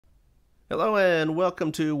Hello and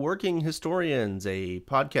welcome to Working Historians, a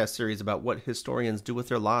podcast series about what historians do with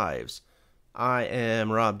their lives. I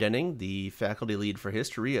am Rob Denning, the faculty lead for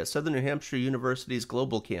history at Southern New Hampshire University's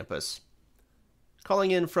Global Campus.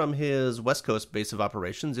 Calling in from his West Coast base of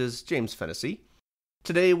operations is James Fennessy.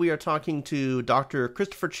 Today we are talking to Dr.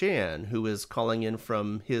 Christopher Chan, who is calling in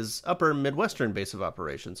from his upper Midwestern base of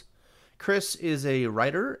operations. Chris is a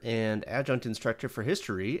writer and adjunct instructor for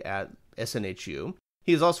history at SNHU.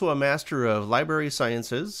 He is also a Master of Library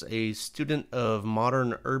Sciences, a student of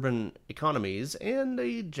modern urban economies, and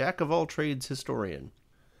a jack-of-all-trades historian.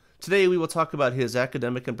 Today we will talk about his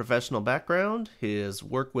academic and professional background, his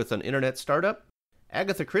work with an internet startup,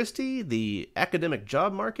 Agatha Christie, the academic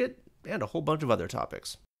job market, and a whole bunch of other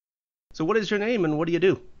topics. So what is your name and what do you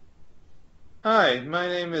do? Hi, my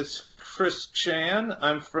name is Chris Chan.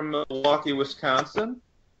 I'm from Milwaukee, Wisconsin.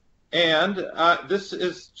 And this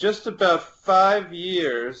is just about 5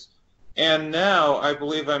 years, and now I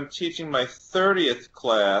believe I'm teaching my 30th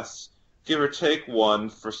class, give or take one,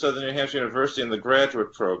 for Southern New Hampshire University in the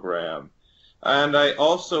graduate program. And I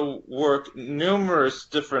also work numerous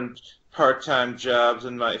different part-time jobs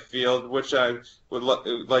in my field, which I would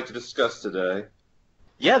like to discuss today.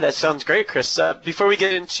 Yeah, that sounds great, Chris. Before we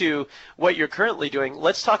get into what you're currently doing,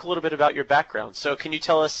 let's talk a little bit about your background. So can you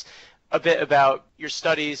tell us a bit about your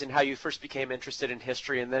studies and how you first became interested in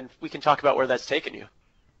history, and then we can talk about where that's taken you.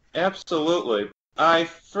 Absolutely. I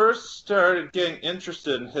first started getting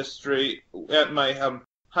interested in history at my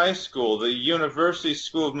high school, the University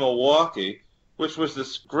School of Milwaukee, which was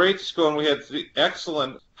this great school, and we had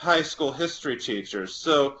excellent high school history teachers.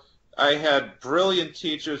 So I had brilliant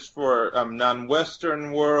teachers for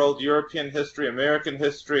non-Western world, European history, American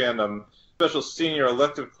history, and special senior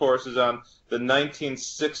elective courses on the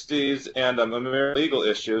 1960s and American legal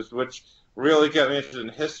issues, which really got me interested in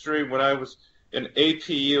history. When I was in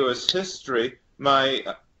APU as history, my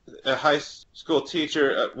high school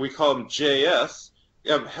teacher, we call him JS,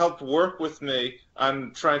 helped work with me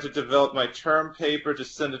on trying to develop my term paper to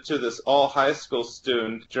send it to this all high school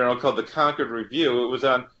student journal called the Concord Review. It was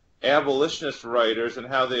on abolitionist writers and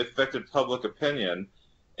how they affected public opinion.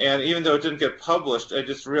 And even though it didn't get published, I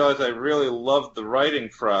just realized I really loved the writing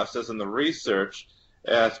process and the research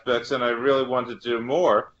aspects, and I really wanted to do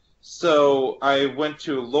more. So I went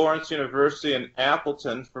to Lawrence University in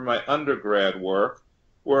Appleton for my undergrad work,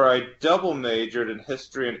 where I double majored in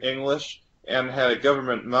history and English and had a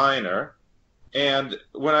government minor. And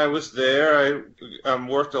when I was there, I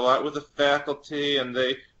worked a lot with the faculty, and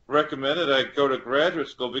they recommended I go to graduate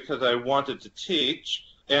school because I wanted to teach.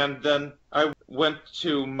 And then I went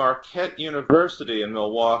to Marquette University in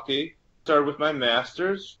Milwaukee, started with my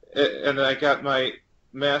master's, and then I got my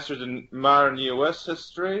master's in modern U.S.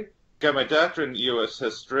 history, got my doctorate in U.S.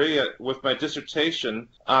 history with my dissertation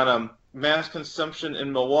on mass consumption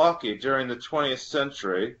in Milwaukee during the 20th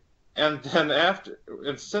century. And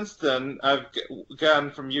then since then, I've gotten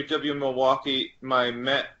from UW-Milwaukee my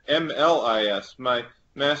MLIS, my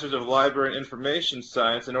Masters of Library and Information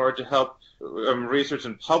Science, in order to help research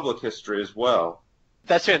in public history as well.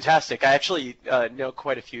 That's fantastic. I actually know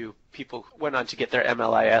quite a few people who went on to get their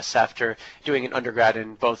MLIS after doing an undergrad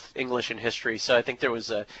in both English and history. So I think there was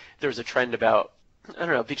a trend about, I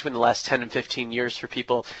don't know, between the last 10 and 15 years for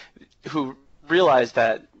people who realized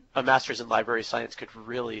that a master's in library science could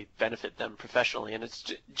really benefit them professionally, and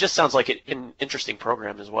it just sounds like an interesting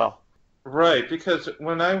program as well. Right, because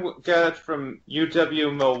when I got it from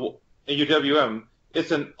UWM,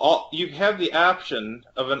 it's you have the option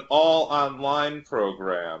of an all online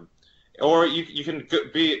program, or you can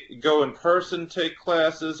go in person, take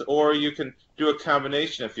classes, or you can do a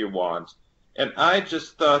combination if you want. And I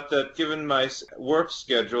just thought that given my work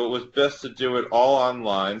schedule, it was best to do it all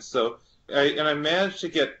online. So I managed to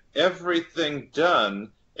get everything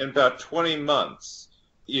done in about 20 months.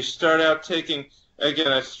 You start out taking, again,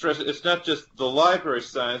 I stress it's not just the library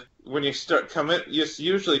science. When you come in, it's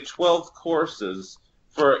usually 12 courses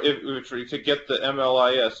to get the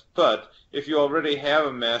MLIS, but if you already have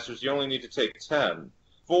a master's, you only need to take 10.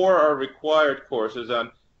 4 are required courses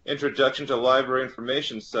on Introduction to Library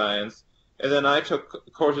Information Science, and then I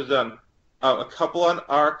took courses on a couple on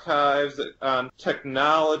archives, on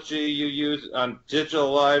technology you use, on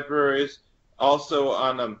digital libraries, also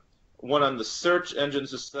on one on the Search Engine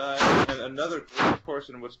Society, and another great course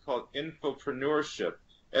in what's called infopreneurship,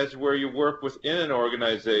 as where you work within an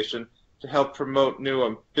organization to help promote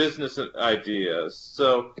new business ideas.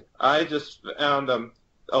 So I just found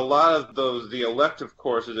a lot of the elective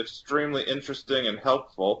courses extremely interesting and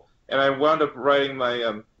helpful, and I wound up writing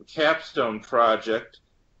my capstone project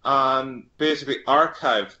on basically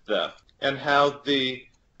archive theft and how the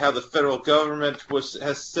how the federal government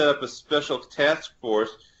has set up a special task force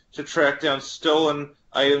to track down stolen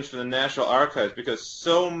items from the National Archives, because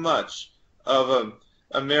so much of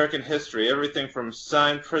American history, everything from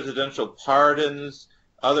signed presidential pardons,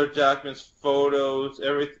 other documents, photos,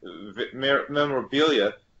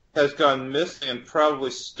 memorabilia, has gone missing and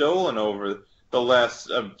probably stolen over the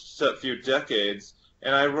last few decades.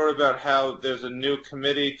 And I wrote about how there's a new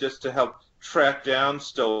committee just to help track down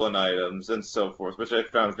stolen items and so forth, which I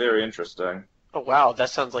found very interesting. Oh, wow. That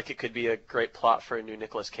sounds like it could be a great plot for a new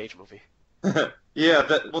Nicolas Cage movie. Yeah,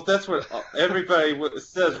 that's what everybody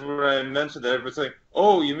says when I mention that. Everybody's like,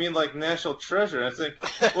 "Oh, you mean like National Treasure?" And I think,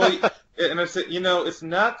 well, and I say, it's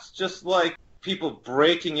not just like people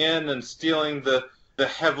breaking in and stealing the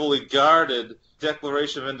heavily guarded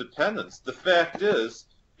Declaration of Independence. The fact is,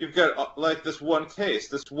 you've got like this one case.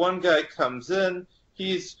 This one guy comes in.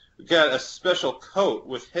 He's got a special coat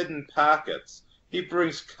with hidden pockets. He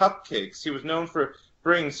brings cupcakes. He was known for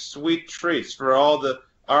bringing sweet treats for all the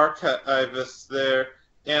archivists there,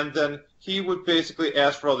 and then he would basically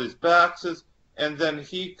ask for all these boxes, and then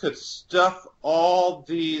he could stuff all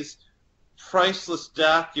these priceless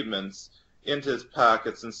documents into his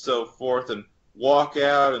pockets and so forth, and walk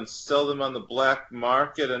out and sell them on the black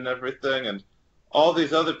market and everything, and all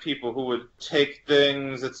these other people who would take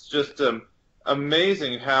things. It's just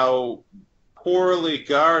amazing how poorly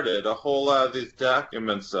guarded a whole lot of these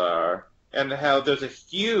documents are, and how there's a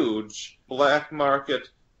huge black market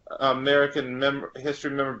American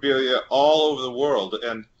history memorabilia all over the world,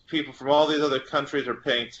 and people from all these other countries are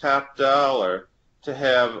paying top dollar to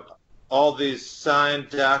have all these signed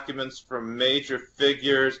documents from major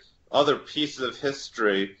figures, other pieces of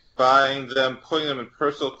history, buying them, putting them in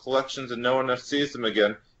personal collections, and no one else sees them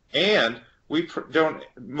again. And we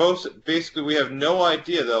we have no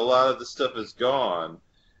idea that a lot of the stuff is gone,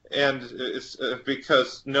 and it's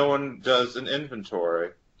because no one does an inventory.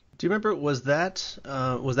 Do you remember, was that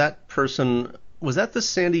the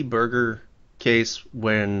Sandy Berger case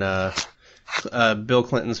when Bill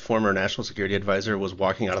Clinton's former national security advisor was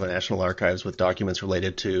walking out of the National Archives with documents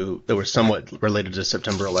that were somewhat related to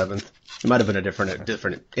September 11th? It might have been a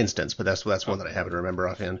different instance, but that's one that I happen to remember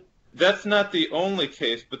offhand. That's not the only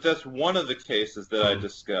case, but that's one of the cases that I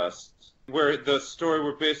discussed, where the story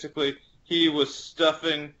where basically he was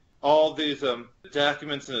stuffing all these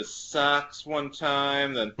documents in his socks one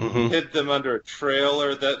time, then hid them under a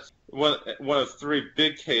trailer. That's one of three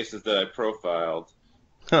big cases that I profiled.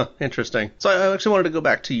 Huh, interesting. So I actually wanted to go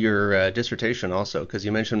back to your dissertation also, because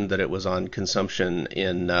you mentioned that it was on consumption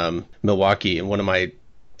in Milwaukee, and one of my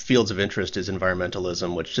fields of interest is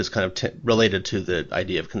environmentalism, which just kind of related to the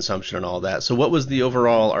idea of consumption and all that. So what was the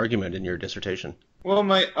overall argument in your dissertation? Well,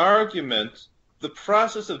 my argument, the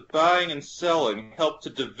process of buying and selling helped to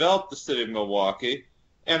develop the city of Milwaukee,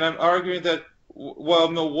 and I'm arguing that while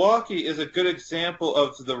Milwaukee is a good example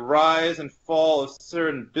of the rise and fall of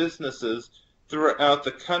certain businesses throughout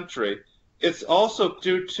the country, it's also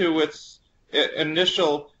due to its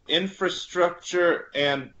initial infrastructure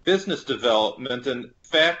and business development and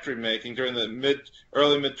factory making during the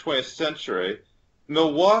early mid-20th century.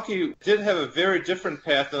 Milwaukee did have a very different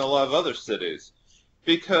path than a lot of other cities,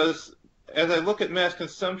 because as I look at mass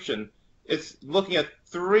consumption, it's looking at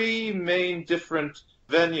three main different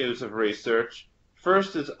venues of research.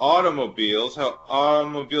 First is automobiles, how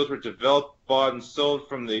automobiles were developed, bought, and sold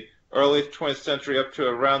from the early 20th century up to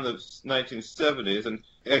around the 1970s, and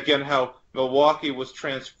again how Milwaukee was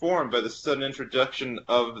transformed by the sudden introduction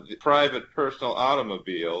of the private personal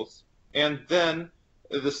automobiles. And then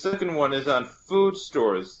the second one is on food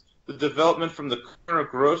stores, the development from the corner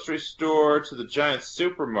grocery store to the giant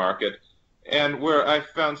supermarket, and where I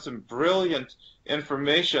found some brilliant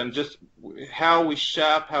information, just how we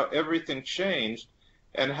shop, how everything changed,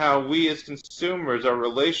 and how we as consumers, our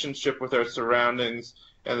relationship with our surroundings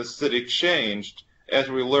and the city changed as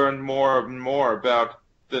we learned more and more about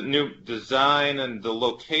the new design and the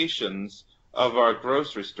locations of our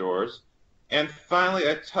grocery stores. And finally,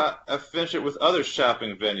 I finished it with other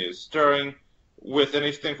shopping venues, starting with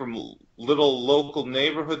anything from little local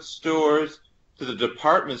neighborhood stores to the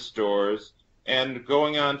department stores, and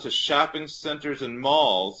going on to shopping centers and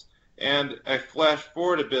malls. And I flash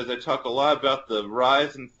forward a bit as I talk a lot about the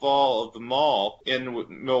rise and fall of the mall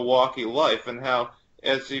in Milwaukee life, and how,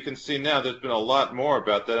 as you can see now, there's been a lot more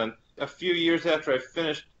about that. And a few years after I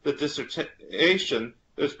finished the dissertation,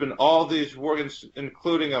 there's been all these works,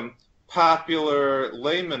 including popular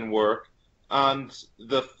layman work on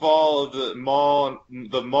the fall of the mall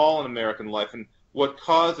in American life, and what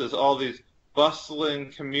causes all these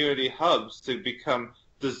bustling community hubs to become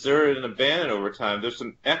deserted and abandoned over time. There's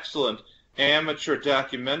some excellent amateur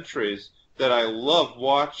documentaries that I love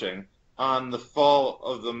watching on the fall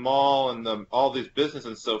of the mall and all these businesses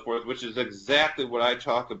and so forth, which is exactly what I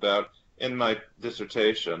talk about in my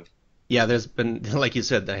dissertation. Yeah, there's been, like you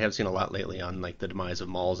said, I have seen a lot lately on like the demise of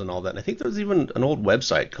malls and all that. And I think there's even an old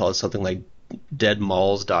website called something like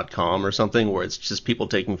deadmalls.com or something, where it's just people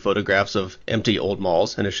taking photographs of empty old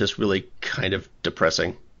malls, and it's just really kind of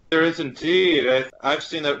depressing. There is indeed. I've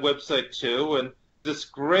seen that website too, and it's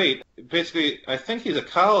great. Basically, I think he's a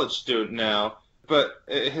college student now, but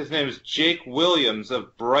his name is Jake Williams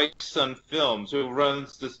of Bright Sun Films, who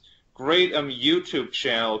runs this great YouTube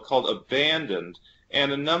channel called Abandoned,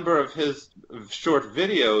 and a number of his short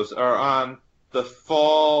videos are on the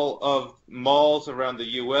fall of malls around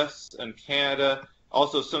the U.S. and Canada,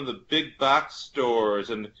 also some of the big box stores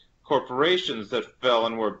and corporations that fell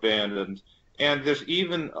and were abandoned. And there's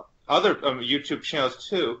even other YouTube channels,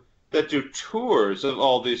 too, that do tours of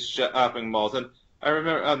all these shopping malls. And I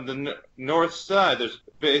remember on the north side, there's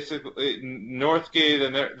basically Northgate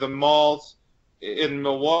and the malls in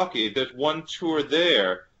Milwaukee. There's one tour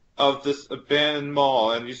there of this abandoned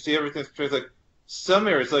mall, and you see everything. Like some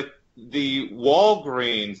areas, like the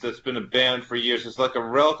Walgreens that's been abandoned for years, is like a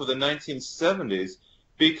relic of the 1970s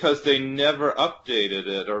because they never updated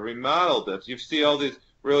it or remodeled it. You see all these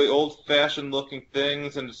really old-fashioned looking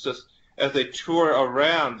things, and it's just as they tour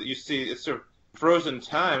around, you see it's sort of frozen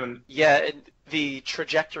time. And yeah, and the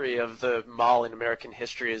trajectory of the mall in American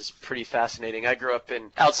history is pretty fascinating. I grew up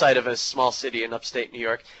outside of a small city in upstate New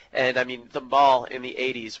York, and I mean the mall in the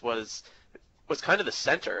 80s was kind of the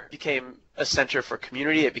center. It became a center for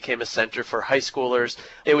community. It became a center for high schoolers.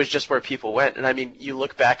 It was just where people went. And I mean, you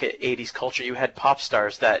look back at 80s culture, you had pop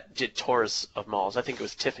stars that did tours of malls. I think it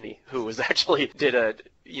was Tiffany who was actually did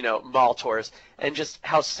mall tours, and just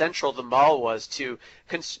how central the mall was to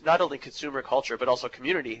not only consumer culture but also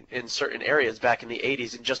community in certain areas back in the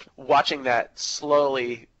 80s, and just watching that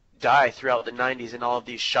slowly die throughout the 90s and all of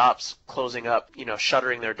these shops closing up,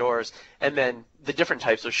 shuttering their doors, and then the different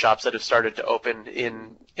types of shops that have started to open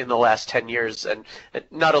in the last 10 years, and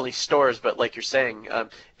not only stores but, like you're saying,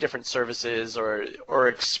 different services or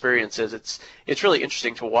experiences. It's really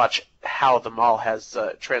interesting to watch how the mall has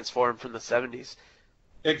transformed from the 70s.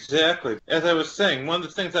 Exactly. As I was saying, one of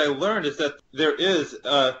the things I learned is that there is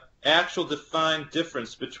an actual defined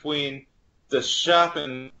difference between the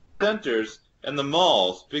shopping centers and the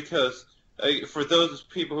malls, because for those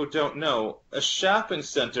people who don't know, a shopping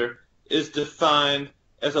center is defined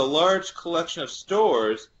as a large collection of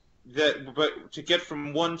stores but to get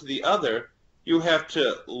from one to the other, you have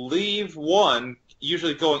to leave one,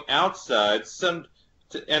 usually going outside,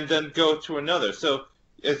 and then go to another. So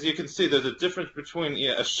as you can see, there's a difference between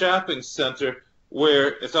a shopping center where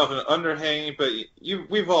it's often underhanging, but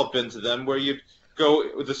we've all been to them, where you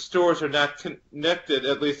go, the stores are not connected,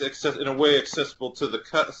 at least in a way accessible to the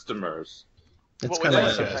customers. It's what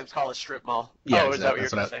would sometimes call a strip mall? Yeah, exactly. Is that what you're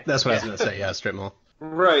going to say? That's what I was going to say, yeah, strip mall.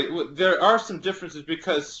 Right. There are some differences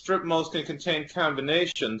because strip malls can contain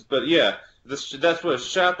combinations, but yeah, that's what a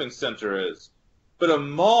shopping center is. But a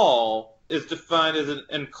mall is defined as an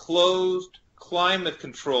enclosed,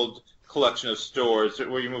 climate-controlled collection of stores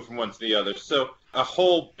where you move from one to the other. So a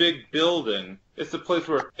whole big building is the place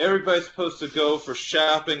where everybody's supposed to go for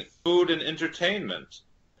shopping, food, and entertainment.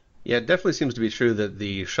 Yeah, it definitely seems to be true that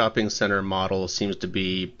the shopping center model seems to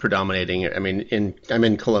be predominating. I mean, I'm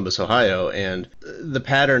in Columbus, Ohio, and the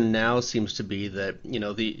pattern now seems to be that,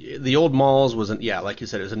 the old malls wasn't, like you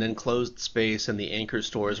said, it was an enclosed space, and the anchor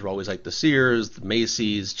stores were always like the Sears, the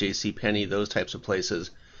Macy's, JCPenney, those types of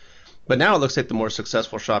places. But now it looks like the more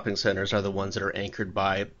successful shopping centers are the ones that are anchored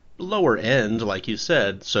by lower end, like you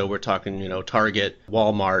said. So we're talking, Target,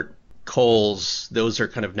 Walmart, Kohl's. Those are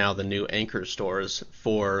kind of now the new anchor stores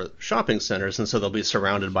for shopping centers. And so they'll be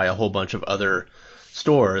surrounded by a whole bunch of other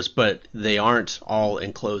stores, but they aren't all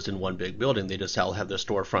enclosed in one big building. They just all have their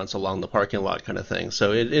storefronts along the parking lot kind of thing.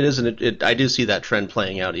 So I do see that trend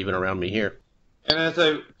playing out even around me here. And as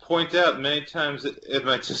I point out many times in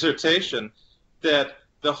my dissertation, that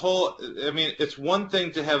it's one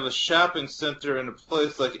thing to have a shopping center in a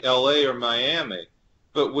place like LA or Miami,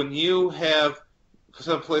 but when you have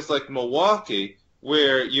some place like Milwaukee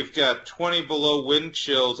where you've got 20 below wind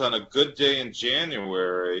chills on a good day in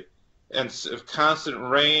January and constant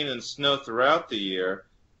rain and snow throughout the year,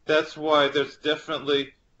 that's why there's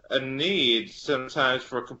definitely a need sometimes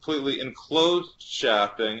for completely enclosed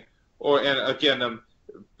shopping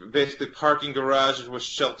basically parking garages with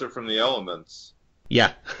shelter from the elements.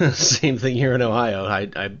 Yeah, same thing here in Ohio.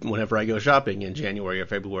 I whenever I go shopping in January or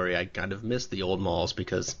February, I kind of miss the old malls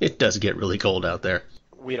because it does get really cold out there.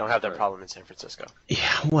 We don't have that problem in San Francisco.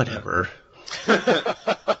 Yeah, whatever.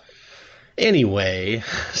 Anyway,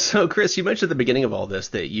 so Chris, you mentioned at the beginning of all this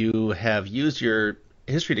that you have used your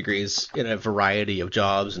history degrees in a variety of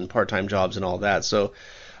jobs and part-time jobs and all that. So,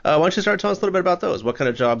 why don't you start telling us a little bit about those? What kind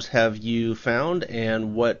of jobs have you found,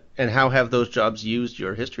 and how have those jobs used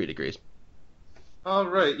your history degrees? All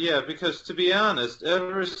right, yeah, because to be honest,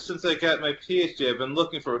 ever since I got my PhD, I've been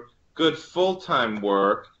looking for good full-time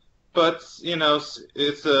work, but,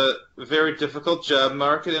 it's a very difficult job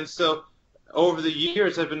market, and so over the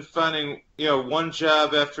years I've been finding, one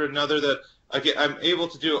job after another that I'm able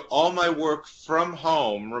to do all my work from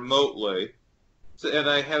home remotely, and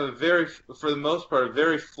I have for the most part, a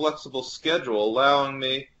very flexible schedule, allowing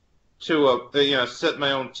me to, set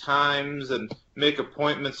my own times and make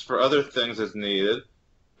appointments for other things as needed.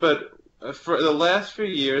 But for the last few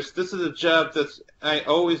years, this is a job that I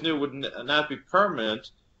always knew would not be permanent,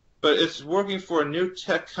 but it's working for a new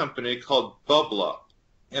tech company called Bublup.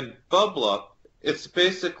 And Bublup, it's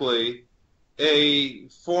basically a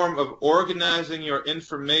form of organizing your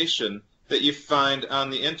information that you find on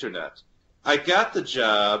the internet. I got the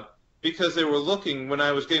job because they were looking, when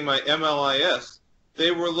I was getting my MLIS,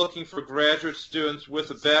 they were looking for graduate students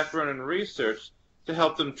with a background in research to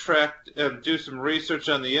help them track and do some research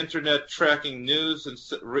on the internet, tracking news and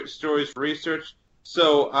stories for research.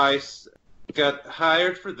 So I got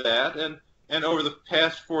hired for that, and over the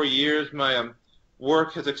past 4 years, my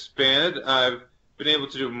work has expanded. I've been able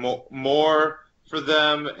to do more for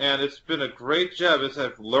them, and it's been a great job as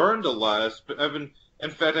I've learned a lot. In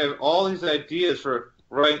fact, I have all these ideas for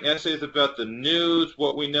writing essays about the news,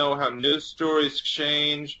 what we know, how news stories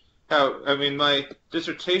change, my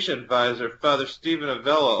dissertation advisor, Father Stephen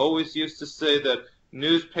Avella, always used to say that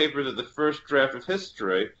newspapers are the first draft of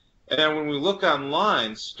history. And when we look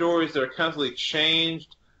online, stories that are constantly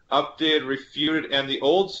changed, updated, refuted, and the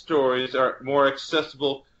old stories are more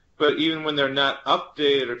accessible, but even when they're not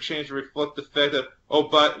updated or changed to reflect the fact that,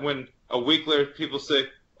 but when a week later people say,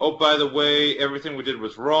 by the way, everything we did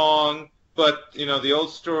was wrong. But, the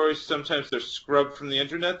old stories, sometimes they're scrubbed from the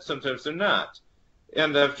internet, sometimes they're not.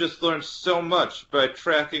 And I've just learned so much by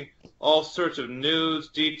tracking all sorts of news,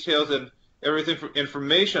 details, and everything from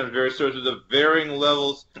information on various sources of varying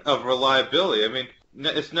levels of reliability.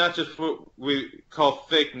 It's not just what we call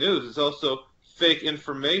fake news, it's also fake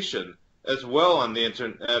information as well on the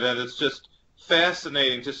internet. And it's just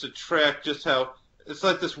fascinating just to track just how, it's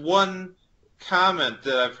like this one comment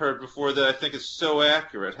that I've heard before that I think is so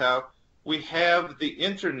accurate, how we have the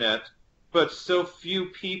internet, but so few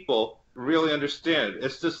people really understand it.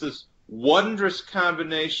 It's just this wondrous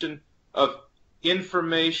combination of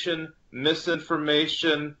information,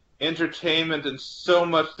 misinformation, entertainment, and so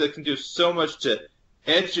much that can do so much to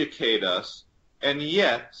educate us, and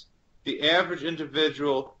yet the average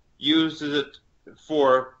individual uses it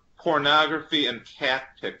for pornography and cat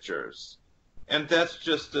pictures. And that's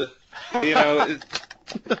just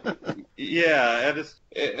yeah, and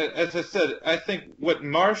as I said, I think what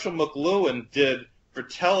Marshall McLuhan did for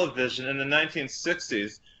television in the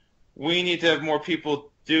 1960s, we need to have more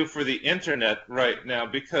people do for the internet right now,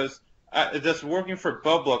 because this working for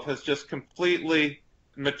Bublup has just completely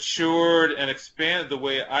matured and expanded the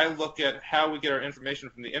way I look at how we get our information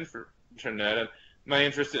from the internet. And my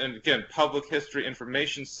interest in, again, public history,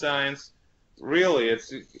 information science, really,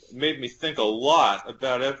 it's made me think a lot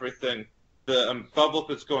about everything. The Bublup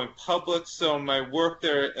is going public, so my work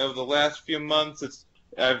there over the last few months,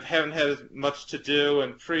 I haven't had as much to do,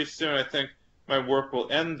 and pretty soon I think my work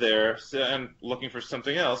will end there, so I'm looking for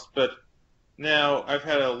something else. But now I've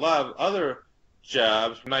had a lot of other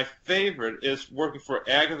jobs. My favorite is working for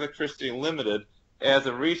Agatha Christie Limited as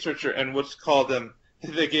a researcher, and what's called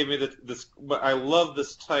they gave me this. I love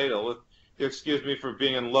this title. You excuse me for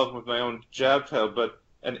being in love with my own job title, but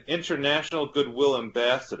an International Goodwill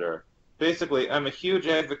Ambassador. Basically, I'm a huge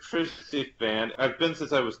Agatha Christie fan. I've been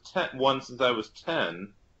since I was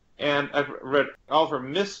 10, and I've read all of her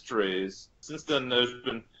mysteries. Since then, there's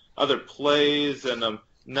been other plays and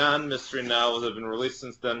non-mystery novels that have been released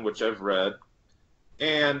since then, which I've read.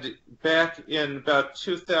 And back in about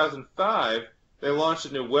 2005, they launched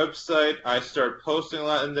a new website. I started posting a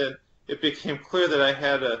lot, and then it became clear that I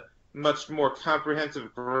had a much more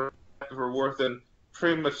comprehensive grasp of her work than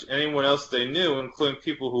pretty much anyone else they knew, including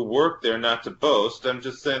people who worked there, not to boast. I'm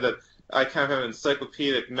just saying that I kind of have an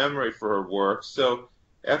encyclopedic memory for her work. So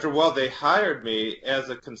after a while, they hired me as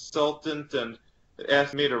a consultant and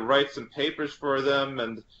asked me to write some papers for them.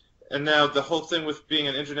 And now the whole thing with being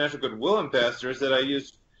an International Goodwill Ambassador is that I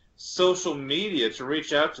use social media to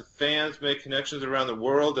reach out to fans, make connections around the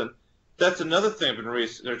world. And that's another thing I've been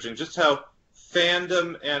researching, just how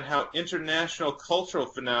fandom and how international cultural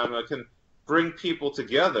phenomena can bring people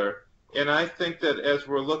together. And I think that as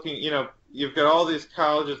we're looking, you've got all these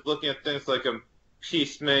colleges looking at things like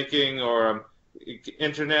peacemaking or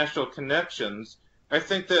international connections. I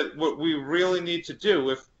think that what we really need to do,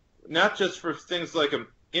 if not just for things like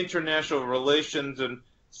international relations and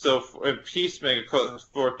and peacemaking,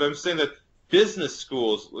 but I'm saying that business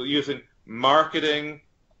schools using marketing,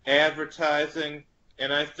 advertising,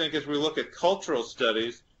 and I think as we look at cultural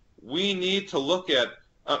studies, we need to look at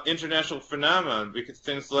international phenomenon, because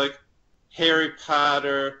things like Harry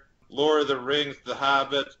Potter, Lord of the Rings, The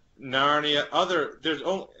Hobbit, Narnia, there's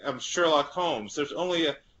only Sherlock Holmes. There's only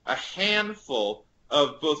a handful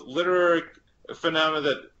of both literary phenomena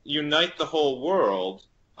that unite the whole world.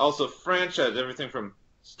 Also franchise, everything from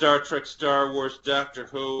Star Trek, Star Wars, Doctor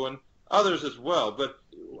Who, and others as well. But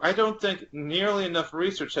I don't think nearly enough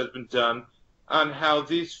research has been done on how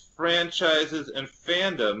these franchises and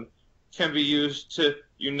fandom can be used to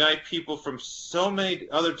unite people from so many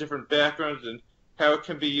other different backgrounds, and how it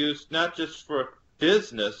can be used not just for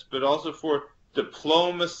business, but also for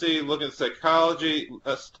diplomacy, looking at psychology,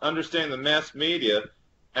 understanding the mass media.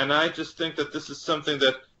 And I just think that this is something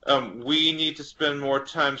that we need to spend more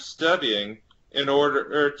time studying in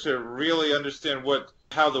order to really understand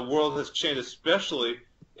how the world has changed, especially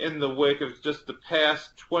in the wake of just the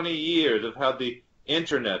past 20 years of how the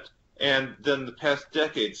internet and then the past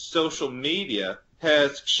decade, social media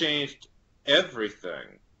has changed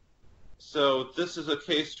everything. So this is a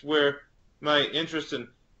case where my interest in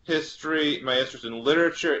history, my interest in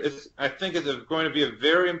literature, I think is going to be a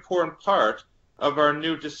very important part of our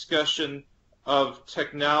new discussion of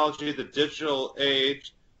technology, the digital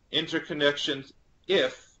age, interconnections,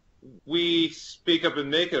 if we speak up and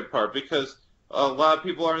make it a part, because a lot of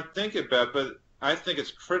people aren't thinking about it, but I think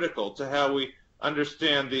it's critical to how we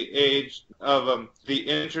understand the age of the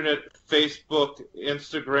internet, Facebook,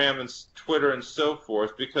 Instagram, and Twitter, and so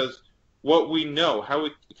forth, because what we know, how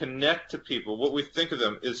we connect to people, what we think of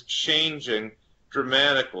them, is changing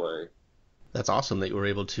dramatically. That's awesome that you were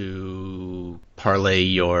able to parlay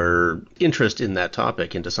your interest in that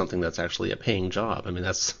topic into something that's actually a paying job. I mean,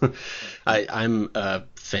 I'm a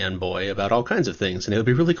fanboy about all kinds of things, and it would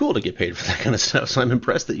be really cool to get paid for that kind of stuff. So I'm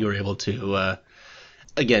impressed that you were able to,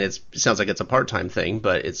 again, it sounds like it's a part-time thing,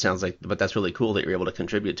 but but that's really cool that you're able to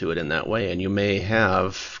contribute to it in that way. And you may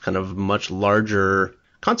have kind of much larger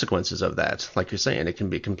consequences of that. Like you're saying, it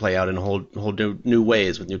can play out in a whole new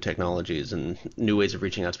ways with new technologies and new ways of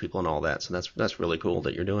reaching out to people and all that. So that's really cool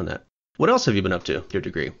that you're doing that. What else have you been up to, your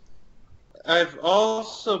degree? I've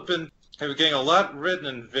also been getting a lot written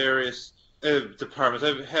in various departments.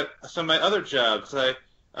 I've had some of my other jobs.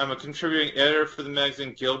 I'm a contributing editor for the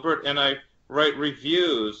magazine Gilbert, and I write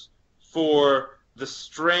reviews for the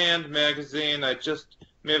Strand magazine. I just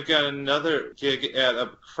may have got another gig at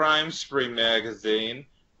a Crime Spree magazine,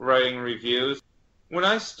 writing reviews. When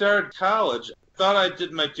I started college, I thought I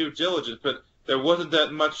did my due diligence, but there wasn't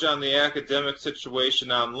that much on the academic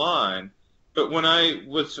situation online. But when I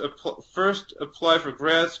was first applied for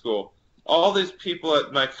grad school, all these people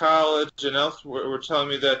at my college and elsewhere were telling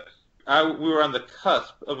me that we were on the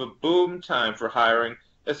cusp of a boom time for hiring,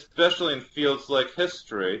 especially in fields like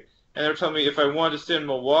history. And they were telling me if I wanted to stay in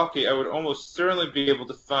Milwaukee, I would almost certainly be able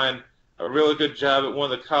to find a really good job at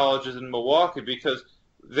one of the colleges in Milwaukee, because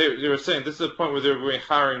they were saying this is a point where they're going to be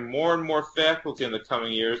hiring more and more faculty in the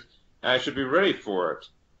coming years, and I should be ready for it.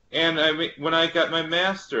 And when I got my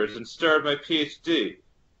master's and started my PhD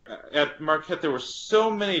at Marquette, there were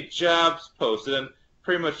so many jobs posted, and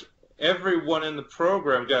pretty much everyone in the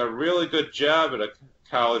program got a really good job at a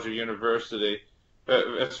college or university,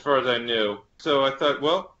 as far as I knew. So I thought,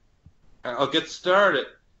 well, I'll get started.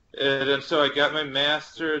 And so I got my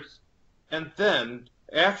master's, and then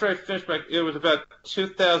after I finished it was about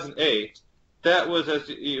 2008. That was, as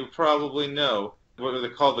you probably know, what they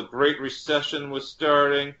call the Great Recession was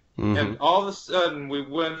starting. Mm-hmm. And all of a sudden, we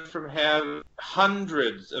went from having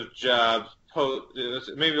hundreds of jobs,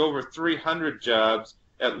 maybe over 300 jobs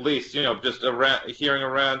at least, just hearing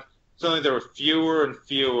around. Suddenly there were fewer and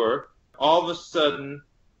fewer. All of a sudden,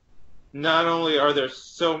 not only are there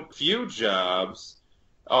so few jobs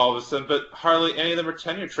all of a sudden, but hardly any of them are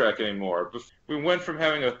tenure track anymore. We went from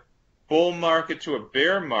having a bull market to a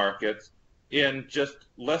bear market in just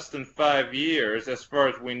less than 5 years, as far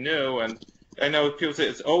as we knew. And I know people say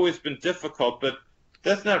it's always been difficult, but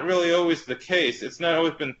that's not really always the case. It's not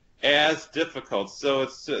always been as difficult. So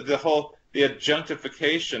it's the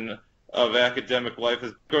adjunctification of academic life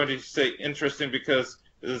is going to say interesting, because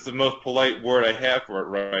this is the most polite word I have for it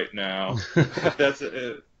right now.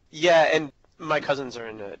 Yeah, and my cousins are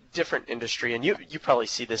in a different industry, and you probably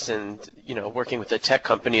see this in, working with a tech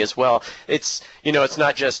company as well. It's, it's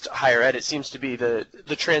not just higher ed. It seems to be the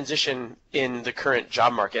transition in the current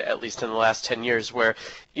job market, at least in the last 10 years, where,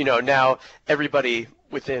 now everybody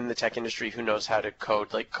within the tech industry who knows how to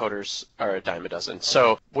code, like coders are a dime a dozen.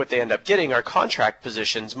 So what they end up getting are contract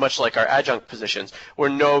positions, much like our adjunct positions, where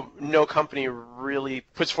no company really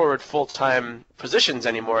puts forward full-time positions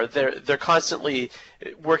anymore. They're constantly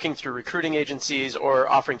working through recruiting agencies or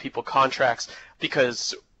offering people contracts,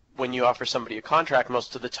 because when you offer somebody a contract,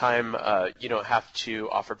 most of the time you don't have to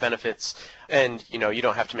offer benefits, and you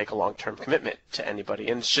don't have to make a long-term commitment to anybody.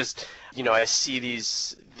 And it's just, I see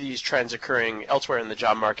these trends occurring elsewhere in the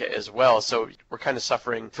job market as well. So we're kind of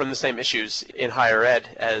suffering from the same issues in higher ed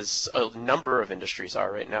as a number of industries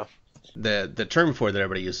are right now. The term for it that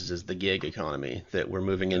everybody uses is the gig economy, that we're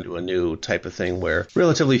moving into a new type of thing where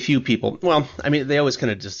relatively few people, well, I mean, they always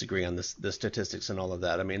kind of disagree on the statistics and all of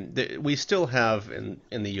that. I mean, we still have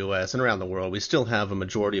in the U.S. and around the world, we still have a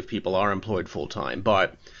majority of people are employed full-time,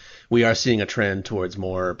 but we are seeing a trend towards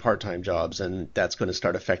more part-time jobs, and that's going to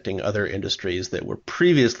start affecting other industries that were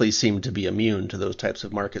previously seemed to be immune to those types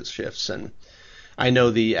of market shifts. And I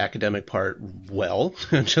know the academic part well,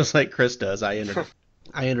 just like Chris does. I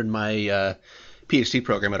entered my PhD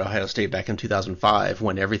program at Ohio State back in 2005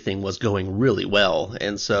 when everything was going really well.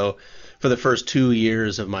 And so for the first 2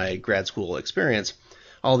 years of my grad school experience,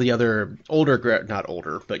 all the other not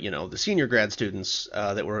older, but the senior grad students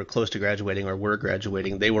that were close to graduating or were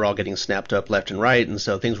graduating, they were all getting snapped up left and right. And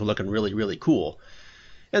so things were looking really, really cool.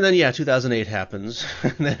 And then, 2008 happens,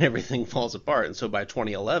 and then everything falls apart. And so by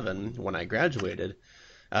 2011, when I graduated,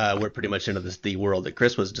 we're pretty much into the world that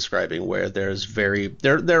Chris was describing, where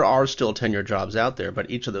there are still tenure jobs out there,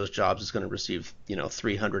 but each of those jobs is going to receive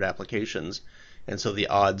 300 applications, and so the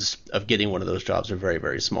odds of getting one of those jobs are very,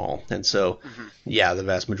 very small. And so the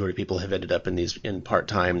vast majority of people have ended up in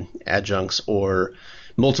part-time adjuncts or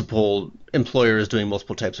multiple employers doing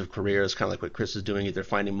multiple types of careers, kind of like what Chris is doing, either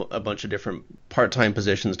finding a bunch of different part-time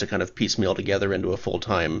positions to kind of piecemeal together into a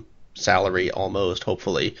full-time salary almost,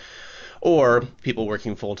 hopefully, or people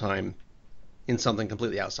working full-time in something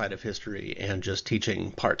completely outside of history and just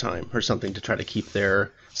teaching part-time or something to try to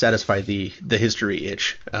satisfy the history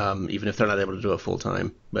itch, even if they're not able to do it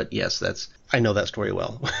full-time. But yes, I know that story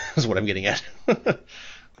well, is what I'm getting at.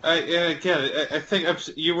 I think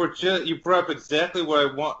you brought up exactly what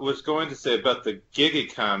I was going to say about the gig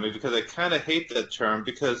economy, because I kind of hate that term,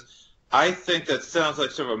 because I think that sounds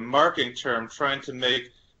like sort of a marketing term trying to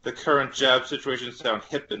make the current job situation sound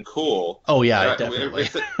hip and cool. Oh, yeah, definitely.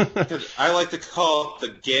 Because I like to call it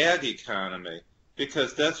the gag economy,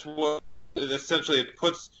 because that's what essentially it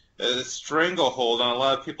puts a stranglehold on a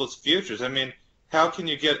lot of people's futures. I mean, how can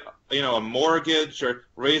you get a mortgage or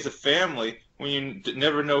raise a family when you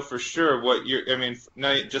never know for sure what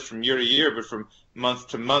not just from year to year, but from month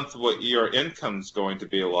to month, what your income's going to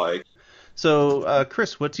be like. So,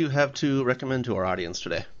 Chris, what do you have to recommend to our audience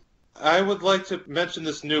today? I would like to mention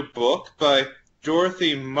this new book by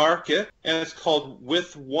Dorothy Market, and it's called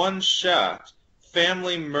With One Shot,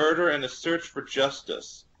 Family Murder and a Search for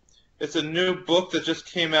Justice. It's a new book that just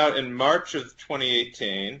came out in March of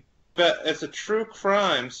 2018. But it's a true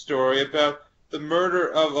crime story about the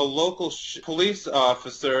murder of a local police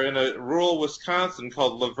officer in a rural Wisconsin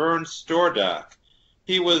called Laverne Stordock.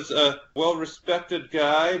 He was a well-respected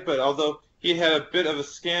guy, but although he had a bit of a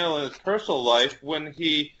scandal in his personal life, when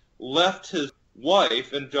he left his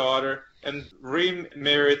wife and daughter and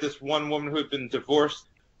remarried this one woman who had been divorced,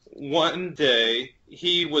 one day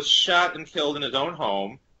he was shot and killed in his own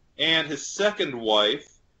home, and his second wife,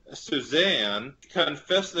 Suzanne,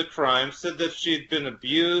 confessed the crime, said that she had been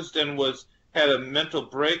abused and had a mental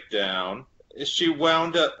breakdown. She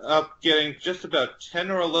wound up getting just about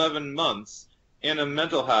 10 or 11 months in a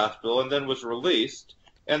mental hospital and then was released.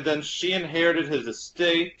 And then she inherited his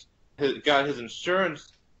estate, got his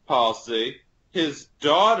insurance policy. His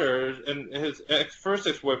daughter and his first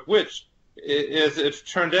ex-wife, which, as it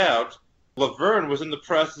turned out, Laverne was in the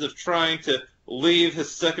process of trying to leave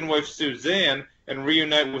his second wife, Suzanne, and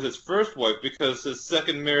reunite with his first wife, because his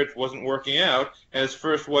second marriage wasn't working out and his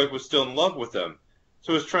first wife was still in love with him.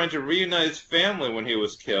 So he was trying to reunite his family when he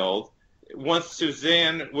was killed. Once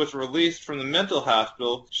Suzanne was released from the mental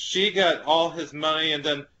hospital, she got all his money and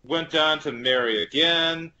then went on to marry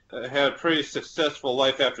again, had a pretty successful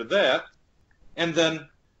life after that. And then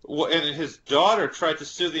his daughter tried to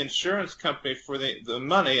sue the insurance company for the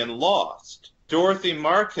money and lost. Dorothy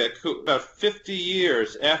Markick, who about 50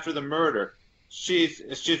 years after the murder, she's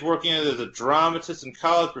working as a dramatist and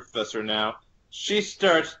college professor now. She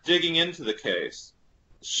starts digging into the case.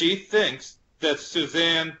 She thinks that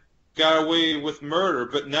Suzanne got away with murder,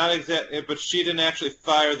 but not exactly. But she didn't actually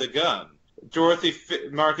fire the gun. Dorothy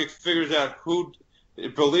Markic figures out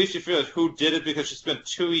believes she figures out who did it because she spent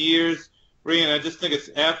 2 years reading. I just think it's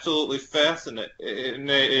absolutely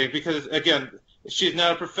fascinating because, again, she's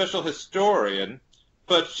not a professional historian,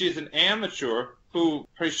 but she's an amateur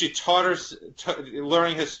she taught her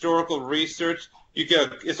learning historical research.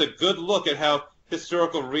 It's a good look at how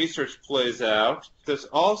historical research plays out. There's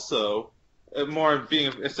also more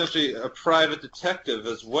being essentially a private detective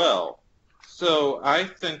as well. So I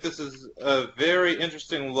think this is a very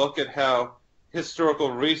interesting look at how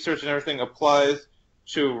historical research and everything applies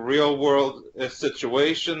to real-world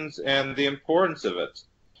situations and the importance of it.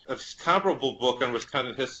 A comparable book on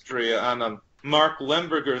Wisconsin history on Mark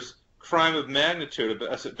Lemberger's Crime of Magnitude,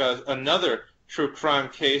 about another true crime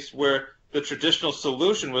case where the traditional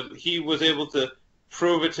solution was he was able to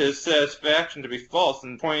prove it to his satisfaction to be false,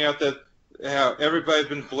 and pointing out that how everybody's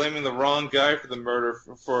been blaming the wrong guy for the murder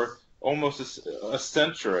for almost a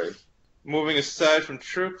century. Moving aside from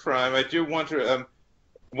true crime, I do want to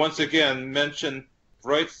once again mention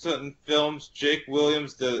Brightson Films, Jake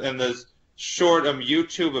Williams, and the short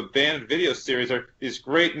YouTube abandoned video series are these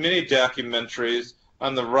great mini documentaries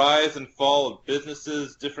on the rise and fall of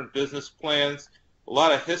businesses, different business plans, a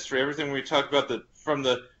lot of history, everything we talked about from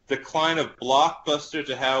the decline of Blockbuster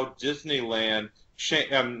to how Disneyland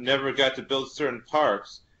never got to build certain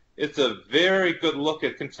parks. It's a very good look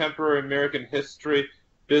at contemporary American history,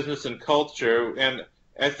 business, and culture, and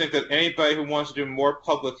I think that anybody who wants to do more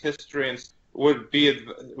public history would be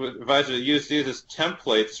advised to use these as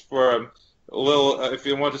templates for a little, if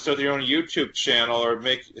you want to start your own YouTube channel or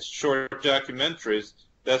make short documentaries,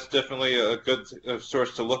 that's definitely a good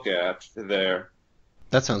source to look at there.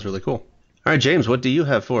 That sounds really cool. All right, James, what do you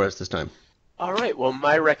have for us this time? All right, well,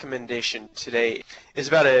 my recommendation today is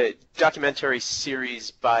about a documentary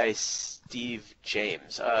series by Steve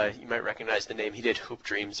James. You might recognize the name. He did Hoop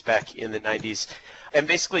Dreams back in the 90s. And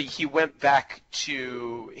basically, he went back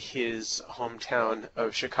to his hometown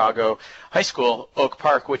of Chicago High School, Oak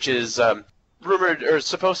Park, which is rumored or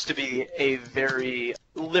supposed to be a very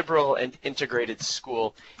liberal and integrated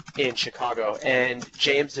school in Chicago. And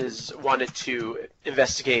James has wanted to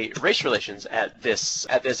investigate race relations at this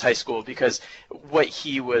high school because what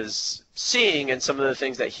he was seeing and some of the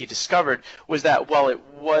things that he discovered was that while it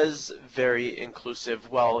was very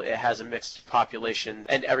inclusive, while it has a mixed population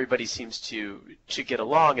and everybody seems to get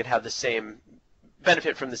along and have the same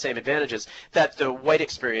benefit from the same advantages, that the white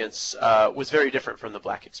experience was very different from the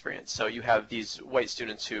black experience. So you have these white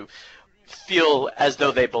students who feel as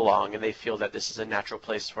though they belong and they feel that this is a natural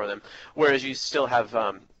place for them, whereas you still have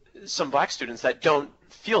some black students that don't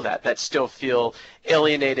feel that still feel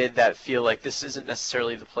alienated, that feel like this isn't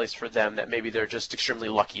necessarily the place for them, that maybe they're just extremely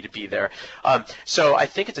lucky to be there. So I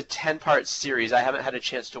think it's a 10-part series. I haven't had a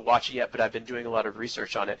chance to watch it yet, but I've been doing a lot of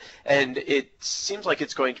research on it, and it seems like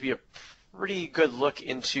it's going to be a pretty good look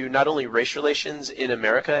into not only race relations in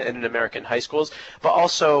America and in American high schools, but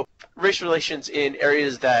also race relations in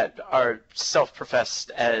areas that are self-professed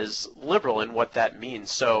as liberal and what that means.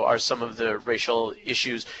 So are some of the racial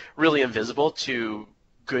issues really invisible to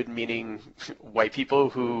good-meaning white people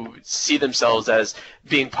who see themselves as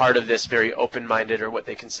being part of this very open-minded, or what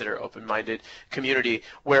they consider open-minded community,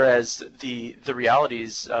 whereas the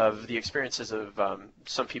realities of the experiences of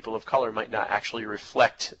some people of color might not actually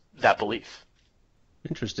reflect that belief.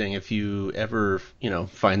 Interesting. If you ever,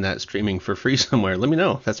 find that streaming for free somewhere, let me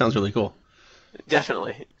know. That sounds really cool.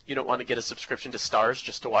 Definitely. You don't want to get a subscription to Starz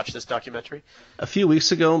just to watch this documentary? A few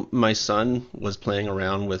weeks ago, my son was playing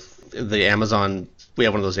around with the Amazon. We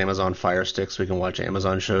have one of those Amazon Fire Sticks. We can watch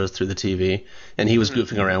Amazon shows through the TV. And he was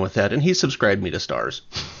goofing around with that, and he subscribed me to Starz.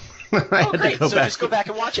 Great. So just go back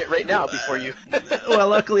and watch it right now before you... Well,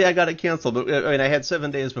 luckily I got it canceled. But I had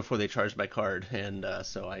 7 days before they charged my card, and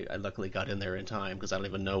so I luckily got in there in time because I don't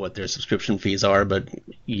even know what their subscription fees are. But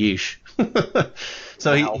yeesh.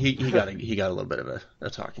 So wow. he got a little bit of a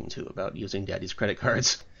talking to about using Daddy's credit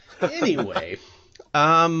cards. Anyway,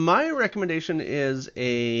 my recommendation is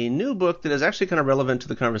a new book that is actually kind of relevant to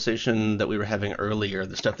the conversation that we were having earlier,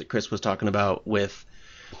 the stuff that Chris was talking about with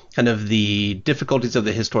kind of the difficulties of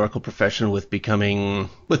the historical profession with being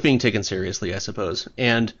taken seriously, I suppose.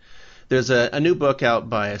 And there's a new book out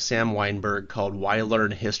by Sam Weinberg called Why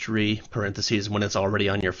Learn History, parentheses, when it's already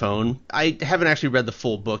on your phone. I haven't actually read the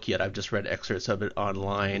full book yet. I've just read excerpts of it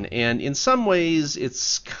online. And in some ways,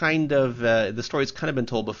 it's kind of, the story's kind of been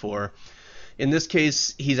told before. In this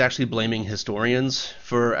case, he's actually blaming historians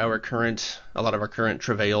for a lot of our current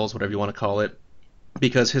travails, whatever you want to call it,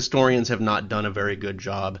 because historians have not done a very good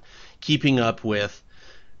job keeping up with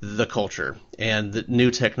the culture and the new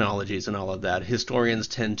technologies and all of that. Historians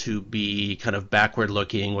tend to be kind of backward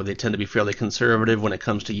looking, or they tend to be fairly conservative when it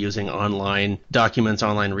comes to using online documents,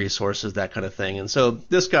 online resources, that kind of thing. And so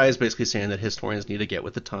this guy is basically saying that historians need to get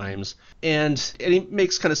with the times. And he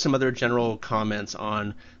makes kind of some other general comments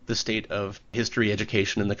on the state of history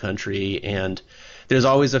education in the country. And there's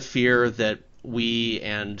always a fear that we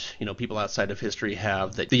and people outside of history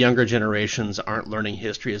have, that the younger generations aren't learning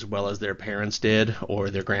history as well as their parents did,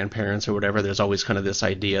 or their grandparents or whatever. There's always kind of this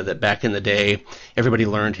idea that back in the day everybody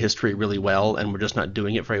learned history really well and we're just not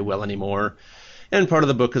doing it very well anymore. And part of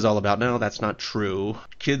the book is all about, no, that's not true.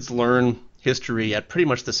 Kids learn history at pretty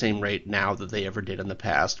much the same rate now that they ever did in the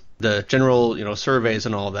past. The general, surveys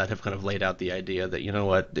and all of that have kind of laid out the idea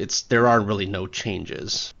that, there are really no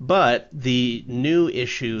changes. But the new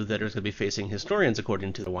issue that is going to be facing historians,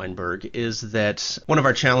 according to Weinberg, is that one of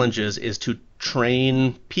our challenges is to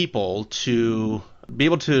train people to be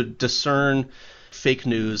able to discern fake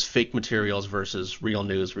news, fake materials versus real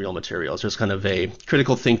news, real materials. There's kind of a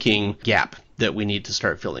critical thinking gap that we need to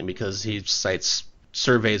start filling, because he cites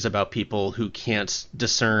surveys about people who can't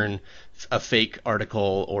discern a fake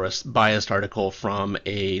article or a biased article from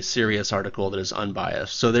a serious article that is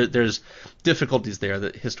unbiased. So there's difficulties there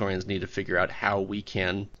that historians need to figure out how we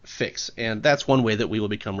can fix. And that's one way that we will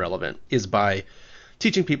become relevant, is by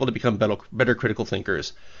teaching people to become better critical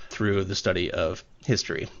thinkers through the study of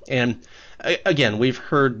history. And again, we've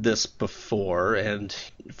heard this before, and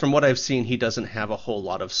from what I've seen, he doesn't have a whole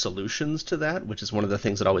lot of solutions to that, which is one of the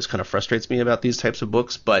things that always kind of frustrates me about these types of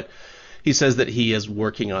books. But he says that he is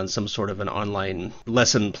working on some sort of an online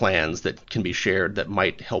lesson plans that can be shared that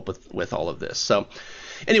might help with all of this. So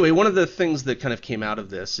anyway, one of the things that kind of came out of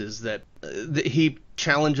this is that he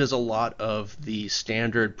challenges a lot of the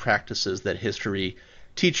standard practices that history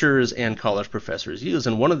teachers and college professors use.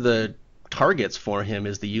 And one of the targets for him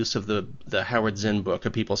is the use of the Howard Zinn book,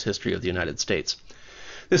 A People's History of the United States.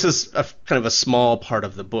 This is kind of a small part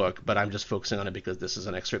of the book, but I'm just focusing on it because this is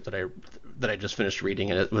an excerpt that I just finished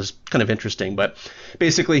reading, and it was kind of interesting. But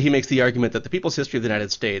basically, he makes the argument that the People's History of the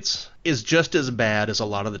United States is just as bad as a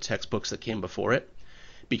lot of the textbooks that came before it,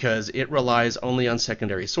 because it relies only on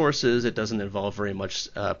secondary sources. It doesn't involve very much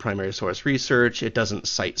primary source research. It doesn't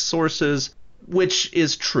cite sources, which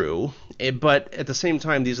is true. But at the same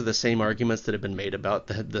time, these are the same arguments that have been made about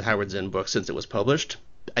the Howard Zinn book since it was published.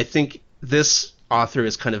 I think this author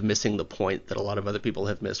is kind of missing the point that a lot of other people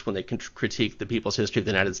have missed when they critique the People's History of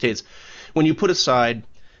the United States. When you put aside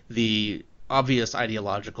the obvious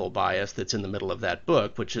ideological bias that's in the middle of that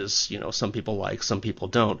book, which is, some people like, some people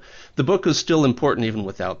don't, the book is still important even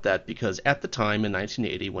without that, because at the time in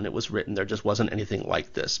 1980 when it was written, there just wasn't anything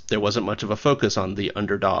like this. There wasn't much of a focus on the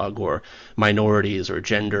underdog or minorities or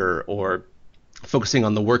gender, or focusing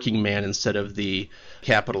on the working man instead of the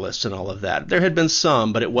capitalists and all of that. There had been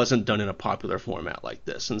some, but it wasn't done in a popular format like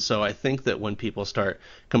this. And so I think that when people start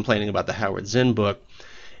complaining about the Howard Zinn book,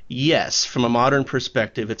 yes, from a modern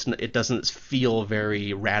perspective, it doesn't feel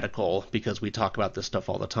very radical, because we talk about this stuff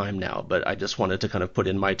all the time now. But I just wanted to kind of put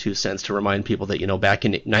in my 2 cents to remind people that, back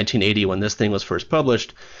in 1980 when this thing was first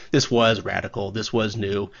published, this was radical, this was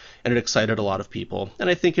new, and it excited a lot of people. And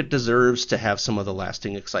I think it deserves to have some of the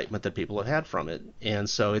lasting excitement that people have had from it. And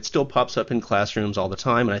so it still pops up in classrooms all the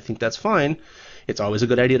time, and I think that's fine. It's always a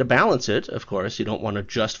good idea to balance it, of course. You don't want to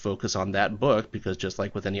just focus on that book, because just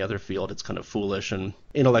like with any other field, it's kind of foolish and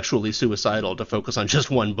intellectually suicidal to focus on just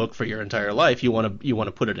one book for your entire life. You want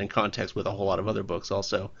to put it in context with a whole lot of other books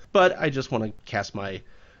also. But I just want to cast my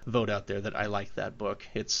vote out there that I like that book.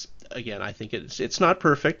 I think it's not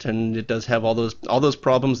perfect, and it does have all those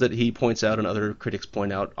problems that he points out and other critics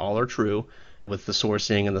point out. All are true, with the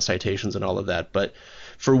sourcing and the citations and all of that. But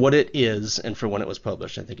for what it is and for when it was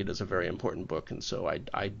published, I think it is a very important book. And so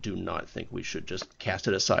I do not think we should just cast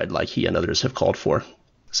it aside like he and others have called for.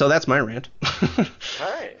 So that's my rant. All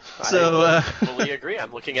right. So, I fully agree.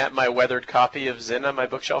 I'm looking at my weathered copy of Zinn on my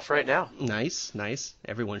bookshelf right now. Nice.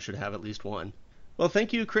 Everyone should have at least one. Well,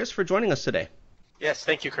 thank you, Chris, for joining us today. Yes,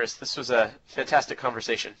 thank you, Chris. This was a fantastic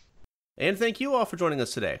conversation. And thank you all for joining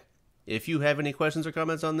us today. If you have any questions or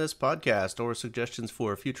comments on this podcast or suggestions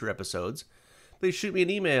for future episodes, please shoot me an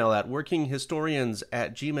email at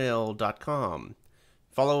workinghistorians@gmail.com.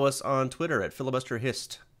 Follow us on Twitter at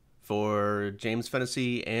filibusterhist. For James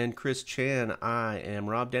Fennessy and Chris Chan, I am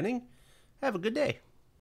Rob Denning. Have a good day.